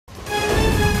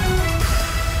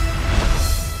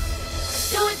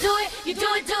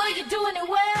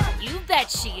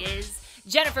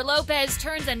Jennifer Lopez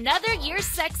turns another year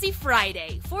sexy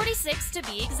Friday, 46 to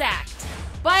be exact.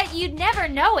 But you'd never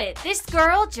know it, this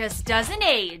girl just doesn't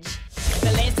age.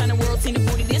 The last time the world seen a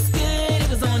booty this good, it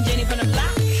was on Jenny from the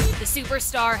block. The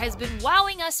superstar has been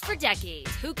wowing us for decades.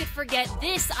 Who could forget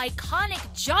this iconic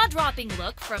jaw-dropping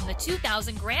look from the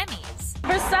 2000 Grammys?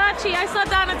 Versace, I saw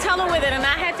Donatella with it and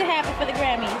I had to have it for the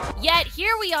Grammys. Yet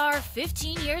here we are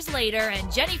 15 years later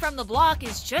and Jenny from the block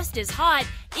is just as hot,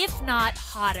 if not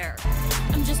hotter.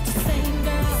 I'm just the same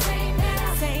girl, same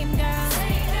girl, same girl,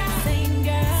 same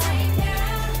girl, same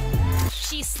girl.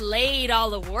 She slayed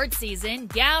all award season,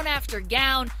 gown after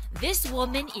gown. This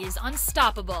woman is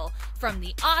unstoppable. From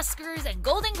the Oscars and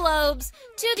Golden Globes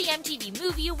to the MTV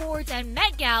Movie Awards and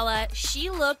Met Gala, she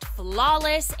looked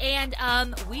flawless and,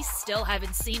 we still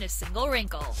haven't seen a single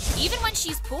wrinkle. Even when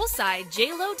she's poolside,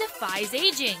 J-Lo defies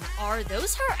aging. Are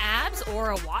those her abs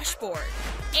or a washboard?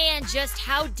 And just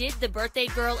how did the birthday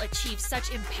girl achieve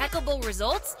such impeccable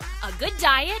results? A good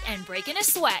diet and breaking a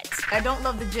sweat. I don't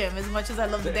love the gym as much as I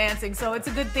love the dancing, so it's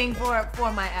a good thing for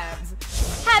my abs.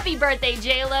 Happy birthday,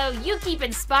 J-Lo! You keep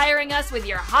inspiring us with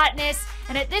your hotness,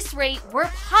 and at this rate, we're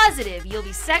positive you'll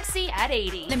be sexy at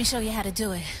 80. Let me show you how to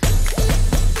do it.